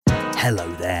Hello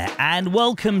there, and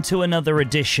welcome to another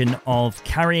edition of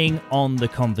Carrying On the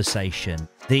Conversation,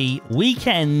 the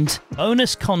weekend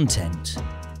bonus content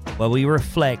where we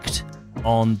reflect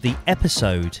on the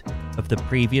episode of the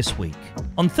previous week.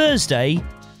 On Thursday,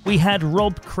 we had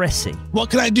Rob Cressy.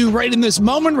 What can I do right in this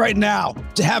moment right now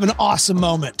to have an awesome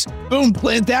moment? Boom,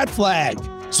 plant that flag.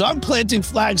 So I'm planting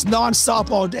flags nonstop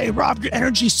all day. Rob, your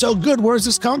energy's so good. Where does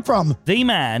this come from? The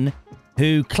man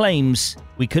who claims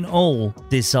we can all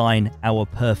design our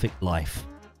perfect life.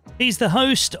 He's the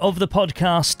host of the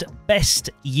podcast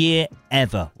Best Year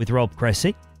Ever with Rob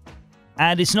Cressy.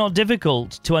 And it's not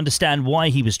difficult to understand why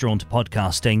he was drawn to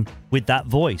podcasting with that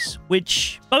voice,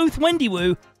 which both Wendy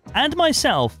Wu and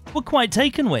myself were quite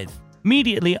taken with.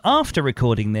 Immediately after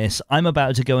recording this, I'm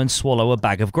about to go and swallow a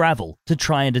bag of gravel to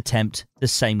try and attempt the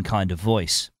same kind of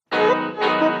voice.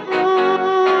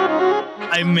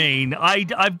 I mean,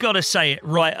 I've got to say it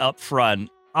right up front.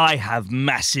 I have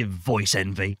massive voice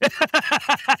envy.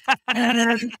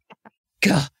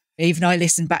 God, even I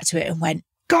listened back to it and went,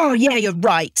 God, yeah, you're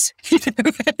right.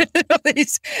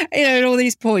 In all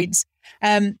these points.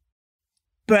 But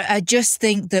I just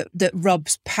think that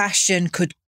Rob's passion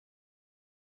could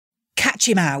catch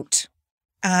him out.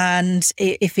 And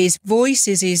if his voice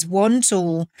is his one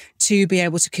tool to be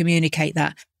able to communicate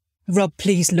that, Rob,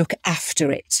 please look after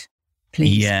it.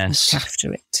 Please look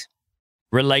after it.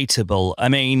 Relatable. I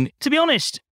mean, to be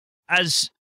honest,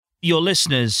 as your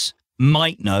listeners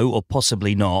might know or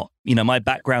possibly not, you know, my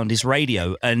background is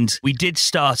radio, and we did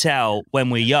start out when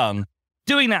we're young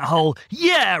doing that whole,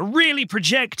 really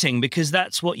projecting, because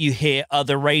that's what you hear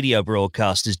other radio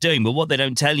broadcasters doing. But what they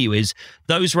don't tell you is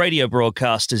those radio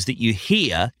broadcasters that you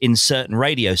hear in certain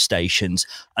radio stations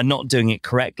are not doing it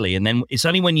correctly. And then it's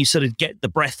only when you sort of get the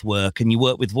breath work and you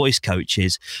work with voice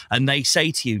coaches and they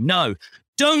say to you, no,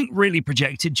 don't really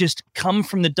project it, just come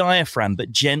from the diaphragm,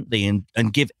 but gently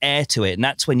and give air to it. And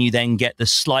that's when you then get the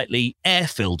slightly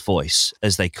air-filled voice,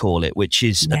 as they call it, which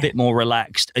is a bit more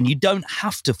relaxed, and you don't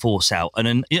have to force out.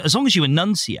 And as long as you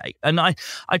enunciate. And I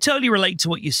totally relate to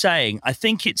what you're saying. I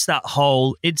think it's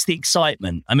it's the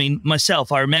excitement. I mean,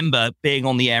 myself, I remember being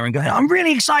on the air and going, I'm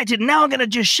really excited. Now I'm going to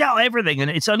just shout everything. And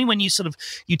it's only when you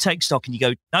take stock and you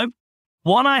go, no,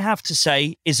 what I have to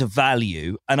say is a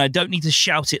value, and I don't need to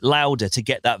shout it louder to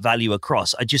get that value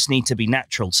across. I just need to be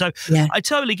natural. So I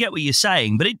totally get what you're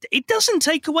saying, but it doesn't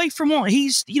take away from what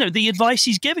he's, the advice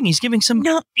he's giving. He's giving some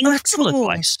incredible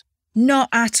advice. Not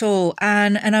at all.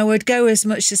 And I would go as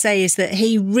much to say is that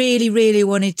he really, really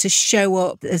wanted to show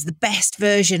up as the best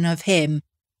version of him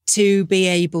to be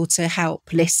able to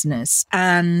help listeners.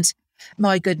 And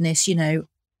my goodness,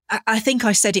 I think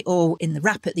I said it all in the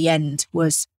wrap at the end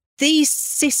was, these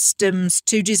systems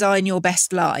to design your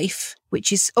best life,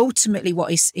 which is ultimately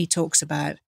what he talks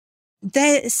about,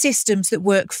 they're systems that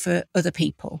work for other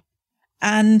people.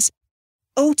 And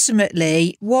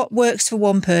ultimately, what works for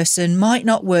one person might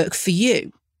not work for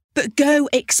you. But go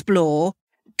explore,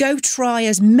 go try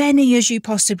as many as you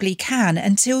possibly can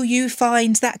until you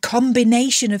find that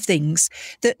combination of things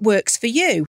that works for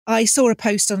you. I saw a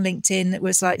post on LinkedIn that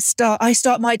was like, I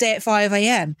start my day at 5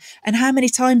 a.m. And how many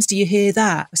times do you hear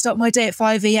that? I start my day at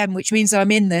 5 a.m., which means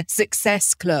I'm in the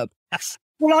success club.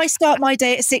 Well, I start my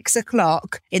day at 6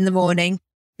 o'clock in the morning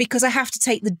because I have to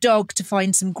take the dog to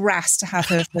find some grass to have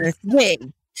her first wee.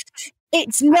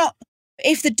 It's not,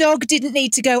 if the dog didn't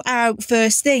need to go out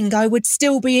first thing, I would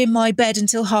still be in my bed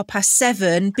until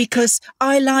 7:30 because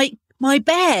I like my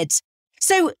bed.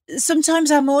 So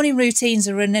sometimes our morning routines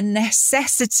are a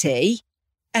necessity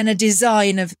and a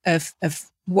design of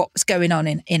what's going on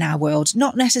in our world,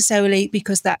 not necessarily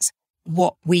because that's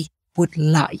what we would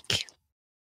like.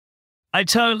 I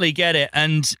totally get it.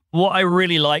 And what I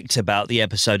really liked about the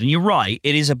episode, and you're right,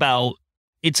 it's about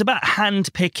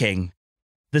handpicking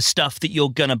the stuff that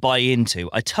you're going to buy into.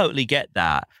 I totally get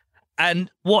that.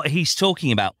 And what he's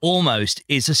talking about almost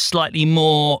is a slightly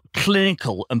more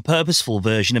clinical and purposeful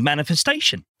version of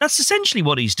manifestation. That's essentially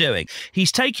what he's doing.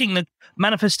 He's taking the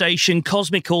manifestation,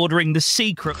 cosmic ordering, the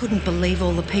secret. I couldn't believe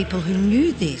all the people who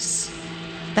knew this.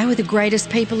 They were the greatest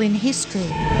people in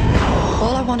history.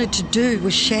 All I wanted to do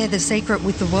was share the secret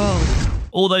with the world.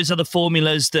 All those other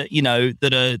formulas that,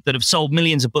 that have sold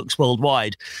millions of books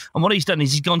worldwide. And what he's done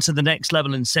is he's gone to the next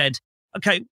level and said,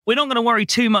 okay, we're not going to worry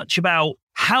too much about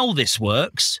how this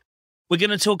works. We're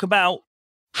going to talk about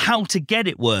how to get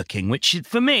it working, which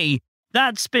for me,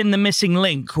 that's been the missing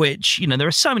link, which, there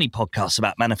are so many podcasts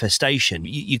about manifestation.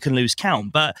 You can lose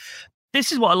count. But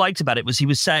this is what I liked about it was he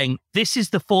was saying, this is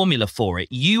the formula for it.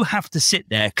 You have to sit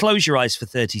there, close your eyes for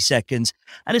 30 seconds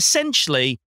and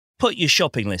essentially put your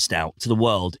shopping list out to the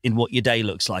world in what your day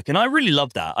looks like. And I really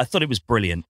love that. I thought it was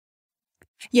brilliant.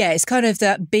 Yeah, it's kind of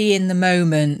that be in the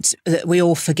moment that we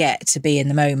all forget to be in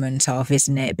the moment of,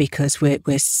 isn't it? Because we're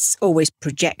always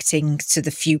projecting to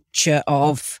the future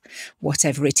of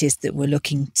whatever it is that we're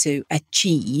looking to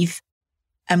achieve.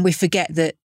 And we forget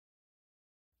that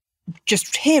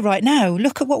just here right now,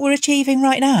 look at what we're achieving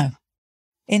right now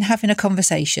in having a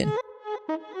conversation.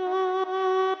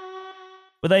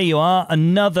 Well, there you are,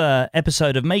 another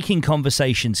episode of Making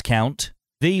Conversations Count,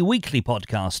 the weekly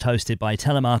podcast hosted by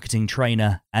telemarketing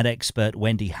trainer and expert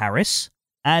Wendy Harris.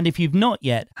 And if you've not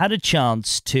yet had a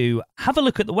chance to have a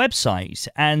look at the website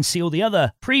and see all the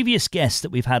other previous guests that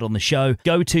we've had on the show,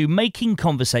 go to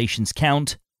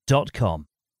makingconversationscount.com.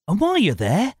 And while you're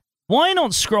there, why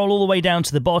not scroll all the way down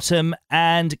to the bottom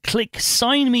and click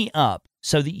Sign Me Up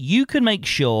so that you can make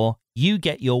sure you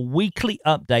get your weekly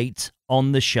updates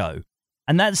on the show.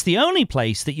 And that's the only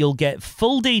place that you'll get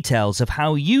full details of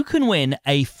how you can win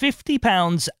a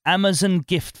 £50 Amazon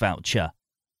gift voucher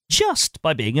just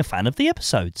by being a fan of the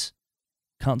episodes.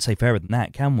 Can't say fairer than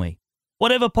that, can we?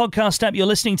 Whatever podcast app you're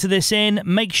listening to this in,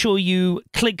 make sure you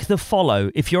click the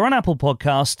follow. If you're on Apple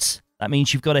Podcasts, that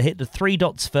means you've got to hit the 3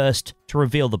 dots first to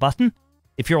reveal the button.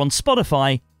 If you're on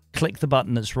Spotify, click the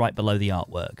button that's right below the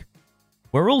artwork.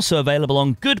 We're also available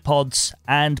on Good Pods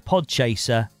and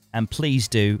Podchaser, and please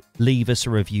do leave us a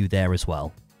review there as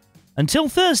well. Until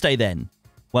Thursday then,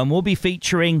 when we'll be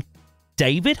featuring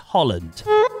David Holland.